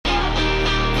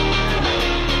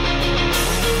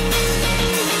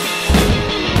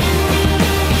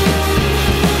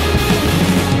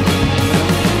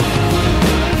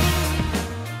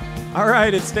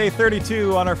right, it's day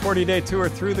 32 on our 40-day tour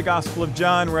through the Gospel of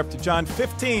John. We're up to John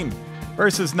 15,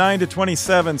 verses 9 to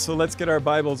 27, so let's get our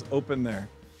Bibles open there.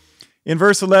 In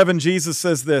verse 11, Jesus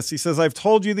says this. He says, I've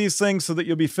told you these things so that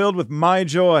you'll be filled with my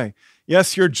joy.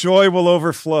 Yes, your joy will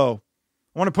overflow.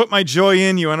 I want to put my joy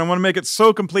in you, and I want to make it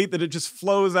so complete that it just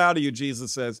flows out of you,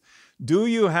 Jesus says. Do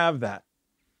you have that?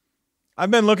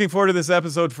 I've been looking forward to this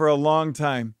episode for a long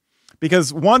time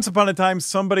because once upon a time,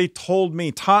 somebody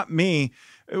taught me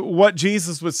what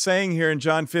Jesus was saying here in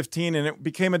John 15, and it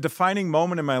became a defining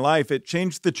moment in my life. It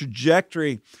changed the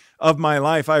trajectory of my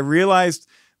life. I realized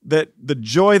that the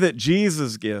joy that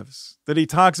Jesus gives, that he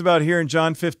talks about here in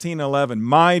John 15:11,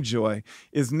 my joy,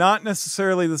 is not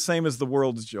necessarily the same as the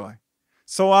world's joy.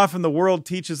 So often the world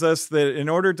teaches us that in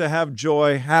order to have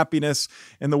joy, happiness,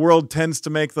 and the world tends to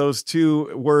make those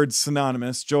two words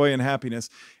synonymous, joy and happiness.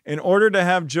 In order to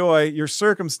have joy, your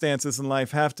circumstances in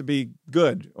life have to be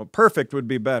good. Or perfect would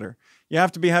be better. You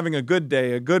have to be having a good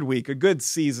day, a good week, a good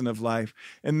season of life,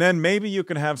 and then maybe you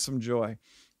can have some joy.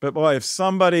 But boy,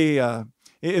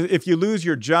 if you lose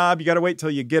your job, you got to wait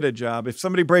till you get a job. If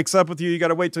somebody breaks up with you, you got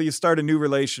to wait till you start a new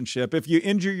relationship. If you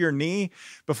injure your knee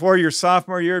before your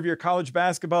sophomore year of your college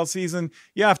basketball season,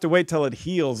 you have to wait till it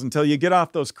heals, until you get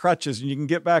off those crutches and you can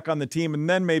get back on the team, and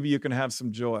then maybe you can have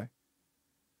some joy.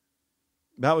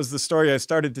 That was the story I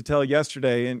started to tell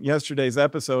yesterday in yesterday's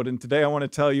episode, and today I want to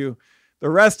tell you the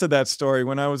rest of that story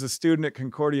when I was a student at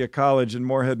Concordia College in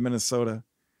Moorhead, Minnesota.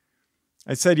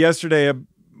 I said yesterday,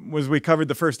 we covered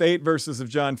the first 8 verses of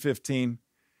John 15,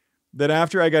 that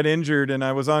after I got injured and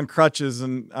I was on crutches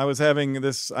and I was having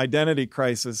this identity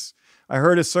crisis, I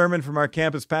heard a sermon from our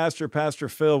campus pastor, Pastor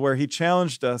Phil, where he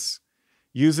challenged us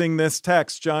using this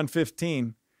text, John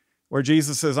 15, where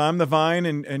Jesus says, I'm the vine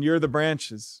and you're the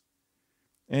branches.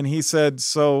 And he said,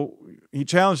 so he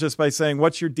challenged us by saying,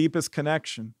 what's your deepest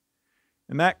connection?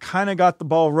 And that kind of got the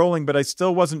ball rolling, but I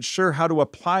still wasn't sure how to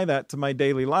apply that to my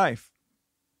daily life.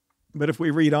 But if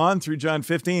we read on through John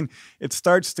 15, it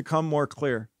starts to come more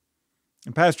clear.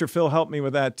 And Pastor Phil helped me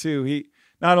with that too. He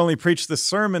not only preached the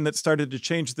sermon that started to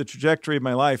change the trajectory of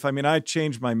my life. I mean, I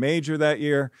changed my major that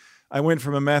year. I went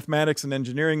from a mathematics and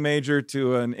engineering major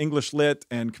to an English lit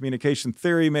and communication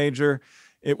theory major.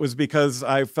 It was because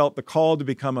I felt the call to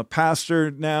become a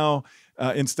pastor now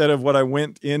instead of what I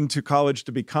went into college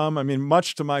to become. I mean,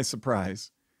 much to my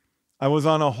surprise, I was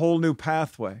on a whole new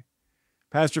pathway.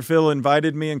 Pastor Phil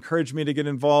invited me, encouraged me to get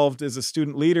involved as a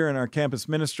student leader in our campus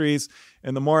ministries.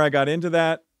 And the more I got into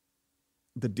that,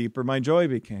 the deeper my joy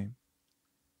became.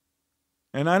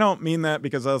 And I don't mean that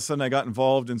because all of a sudden I got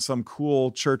involved in some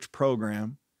cool church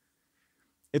program.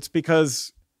 It's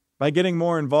because by getting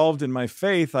more involved in my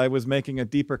faith, I was making a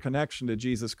deeper connection to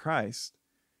Jesus Christ.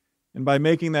 And by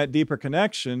making that deeper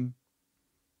connection,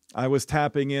 I was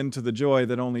tapping into the joy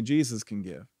that only Jesus can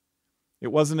give.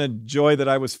 It wasn't a joy that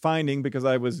I was finding because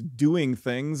I was doing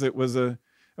things. It was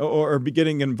or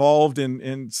getting involved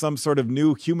in some sort of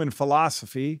new human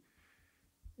philosophy.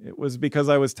 It was because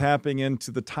I was tapping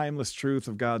into the timeless truth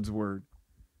of God's word.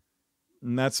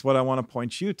 And that's what I want to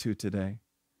point you to today.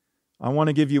 I want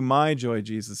to give you my joy,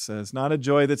 Jesus says, not a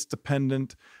joy that's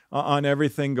dependent on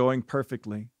everything going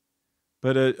perfectly,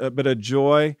 but a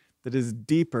joy that is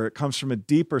deeper. It comes from a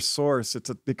deeper source.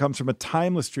 It comes from a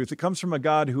timeless truth. It comes from a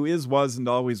God who is, was, and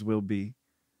always will be.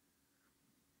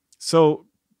 So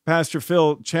Pastor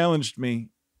Phil challenged me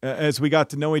as we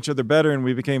got to know each other better and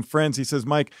we became friends. He says,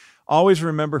 Mike, always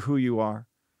remember who you are.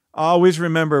 Always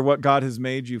remember what God has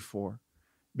made you for,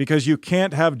 because you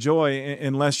can't have joy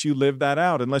unless you live that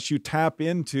out, unless you tap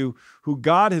into who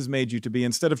God has made you to be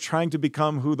instead of trying to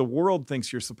become who the world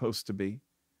thinks you're supposed to be.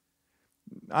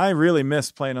 I really miss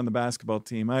playing on the basketball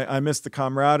team. I missed the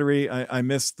camaraderie. I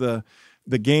missed the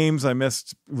games. I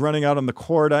missed running out on the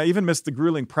court. I even missed the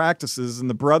grueling practices and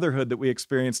the brotherhood that we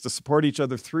experienced to support each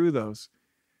other through those.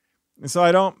 And so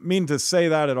I don't mean to say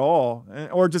that at all,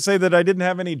 or to say that I didn't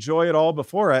have any joy at all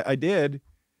before. I did,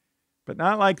 but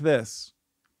not like this.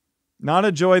 Not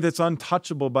a joy that's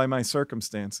untouchable by my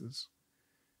circumstances.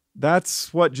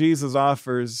 That's what Jesus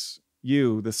offers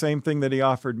you, the same thing that he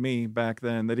offered me back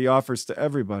then, that he offers to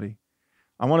everybody.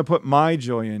 I want to put my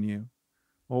joy in you.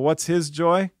 Well, what's his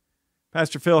joy?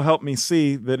 Pastor Phil helped me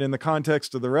see that in the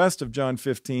context of the rest of John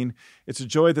 15, it's a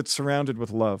joy that's surrounded with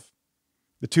love.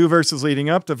 The 2 verses leading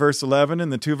up to verse 11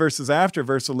 and the 2 verses after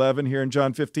verse 11 here in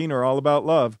John 15 are all about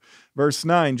love. Verse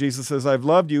 9, Jesus says, I've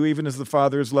loved you even as the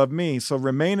Father has loved me, so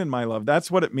remain in my love.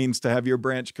 That's what it means to have your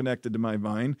branch connected to my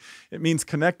vine. It means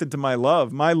connected to my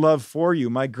love for you,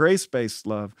 my grace-based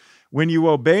love. When you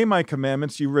obey my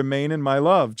commandments, you remain in my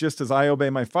love, just as I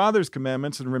obey my Father's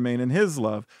commandments and remain in his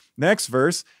love. Next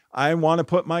verse, I want to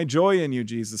put my joy in you,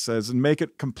 Jesus says, and make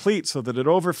it complete so that it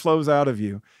overflows out of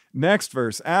you. Next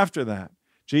verse, after that,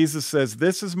 Jesus says,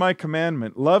 this is my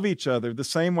commandment. Love each other the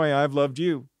same way I've loved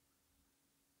you.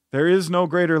 There is no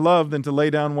greater love than to lay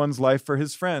down one's life for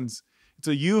his friends. It's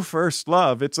a you first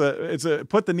love. It's a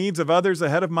put the needs of others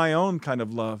ahead of my own kind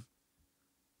of love.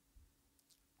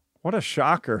 What a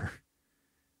shocker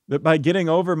that by getting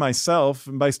over myself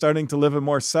and by starting to live a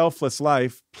more selfless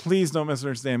life, please don't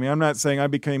misunderstand me. I'm not saying I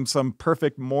became some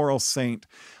perfect moral saint.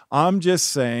 I'm just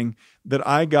saying that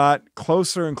I got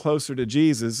closer and closer to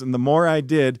Jesus, and the more I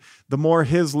did, the more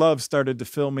his love started to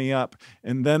fill me up.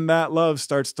 And then that love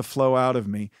starts to flow out of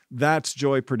me. That's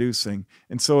joy producing.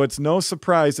 And so it's no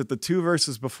surprise that the 2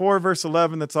 verses before verse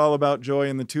 11 that's all about joy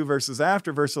and the 2 verses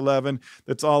after verse 11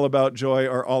 that's all about joy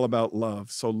are all about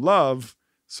love. So love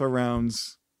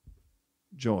surrounds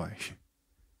joy.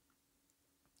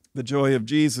 The joy of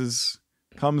Jesus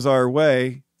comes our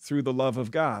way through the love of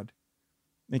God.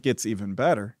 It gets even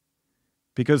better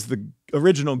because the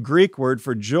original Greek word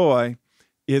for joy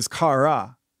is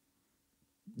chara.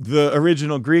 The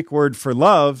original Greek word for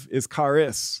love is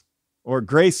charis, or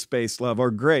grace-based love,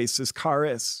 or grace is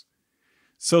charis.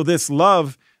 So this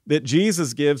love that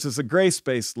Jesus gives is a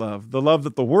grace-based love. The love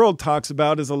that the world talks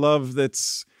about is a love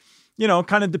that's,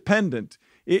 kind of dependent.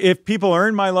 If people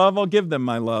earn my love, I'll give them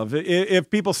my love. If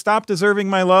people stop deserving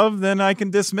my love, then I can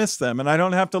dismiss them and I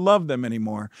don't have to love them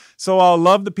anymore. So I'll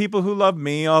love the people who love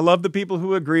me. I'll love the people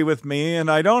who agree with me. And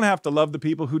I don't have to love the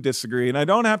people who disagree. And I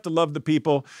don't have to love the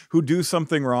people who do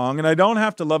something wrong. And I don't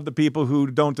have to love the people who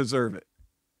don't deserve it.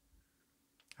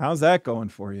 How's that going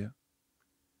for you?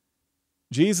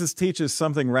 Jesus teaches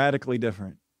something radically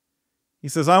different. He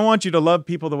says, I want you to love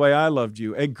people the way I loved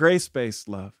you, a grace-based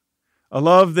love. A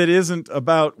love that isn't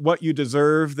about what you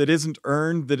deserve, that isn't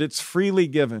earned, that it's freely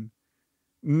given,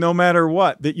 no matter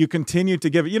what, that you continue to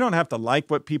give it. You don't have to like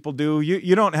what people do.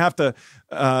 You don't have to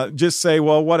just say,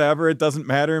 well, whatever, it doesn't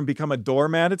matter, and become a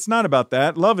doormat. It's not about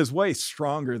that. Love is way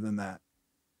stronger than that.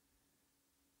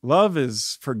 Love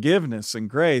is forgiveness and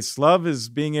grace. Love is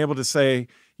being able to say,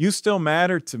 you still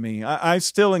matter to me. I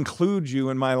still include you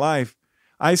in my life.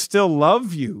 I still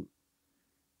love you,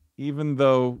 even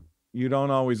though you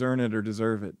don't always earn it or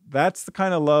deserve it. That's the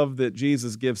kind of love that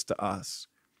Jesus gives to us.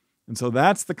 And so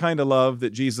that's the kind of love that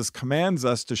Jesus commands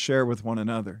us to share with one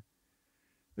another.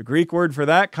 The Greek word for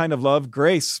that kind of love,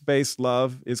 grace-based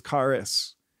love, is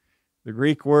charis. The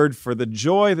Greek word for the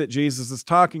joy that Jesus is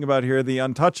talking about here, the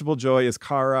untouchable joy, is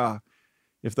chara.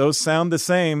 If those sound the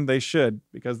same, they should,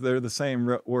 because they're the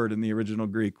same word in the original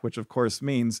Greek, which of course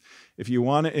means if you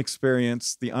want to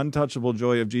experience the untouchable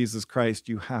joy of Jesus Christ,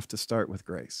 you have to start with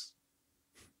grace.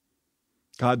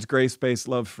 God's grace-based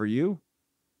love for you,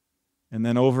 and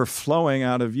then overflowing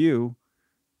out of you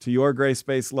to your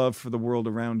grace-based love for the world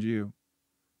around you.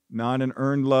 Not an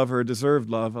earned love or a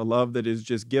deserved love, a love that is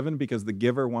just given because the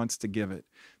giver wants to give it.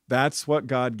 That's what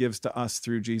God gives to us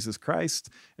through Jesus Christ,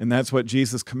 and that's what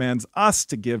Jesus commands us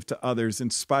to give to others,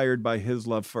 inspired by his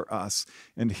love for us.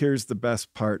 And here's the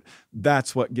best part.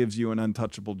 That's what gives you an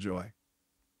untouchable joy.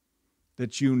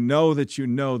 That you know that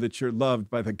you're loved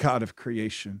by the God of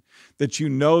creation, that you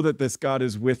know that this God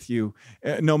is with you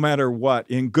no matter what,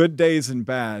 in good days and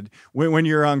bad, when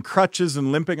you're on crutches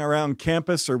and limping around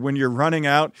campus, or when you're running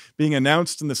out, being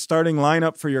announced in the starting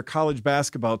lineup for your college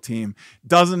basketball team.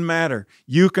 Doesn't matter.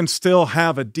 You can still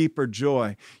have a deeper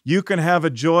joy. You can have a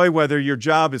joy whether your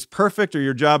job is perfect or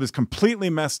your job is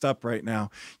completely messed up right now.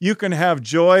 You can have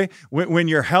joy when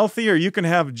you're healthy, or you can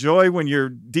have joy when you're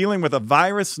dealing with a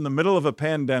virus in the middle of a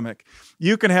pandemic.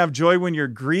 You can have joy when you're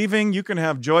grieving. You can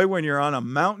have joy when you're on a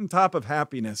mountaintop of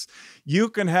happiness. You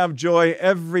can have joy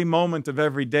every moment of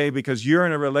every day because you're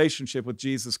in a relationship with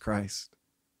Jesus Christ.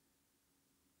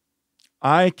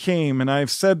 I came and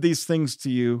I've said these things to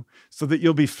you so that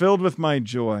you'll be filled with my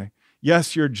joy.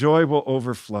 Yes, your joy will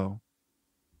overflow.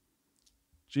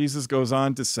 Jesus goes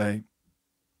on to say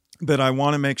that I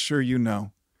want to make sure you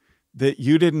know that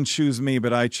you didn't choose me,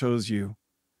 but I chose you.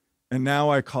 And now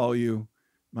I call you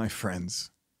my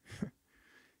friends.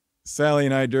 Sally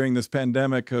and I, during this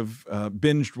pandemic, have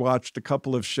binge watched a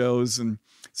couple of shows, and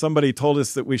somebody told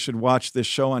us that we should watch this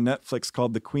show on Netflix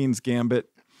called The Queen's Gambit.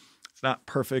 It's not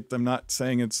perfect. I'm not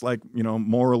saying it's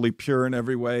morally pure in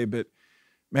every way, but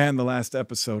man, the last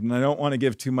episode, and I don't want to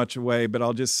give too much away, but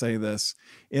I'll just say this.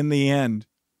 In the end,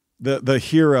 the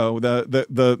hero,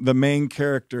 the main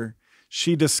character,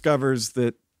 she discovers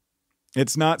that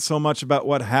it's not so much about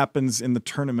what happens in the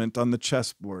tournament on the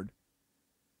chessboard,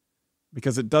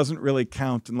 because it doesn't really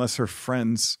count unless her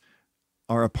friends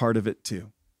are a part of it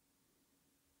too.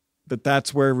 But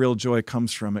that's where real joy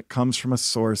comes from. It comes from a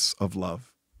source of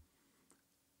love.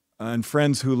 and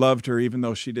friends who loved her even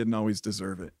though she didn't always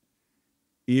deserve it,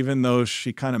 even though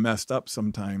she kind of messed up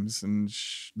sometimes, and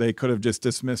they could have just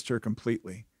dismissed her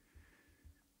completely.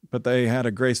 But they had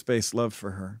a grace-based love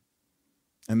for her,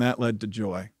 and that led to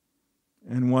joy.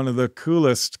 And one of the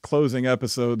coolest closing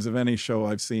episodes of any show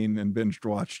I've seen and binged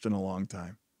watched in a long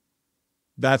time.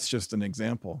 That's just an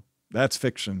example. That's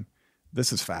fiction.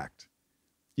 This is fact.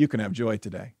 You can have joy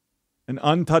today. An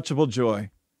untouchable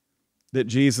joy that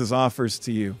Jesus offers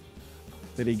to you,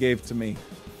 that he gave to me,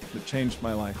 that changed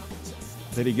my life,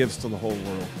 that he gives to the whole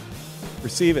world.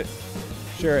 Receive it.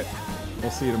 Share it.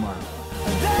 We'll see you tomorrow.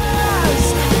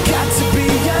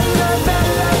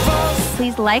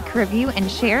 Please like, review,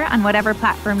 and share on whatever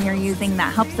platform you're using.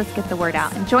 That helps us get the word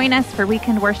out. And join us for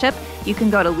weekend worship. You can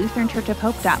go to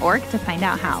LutheranChurchofHope.org to find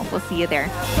out how. We'll see you there.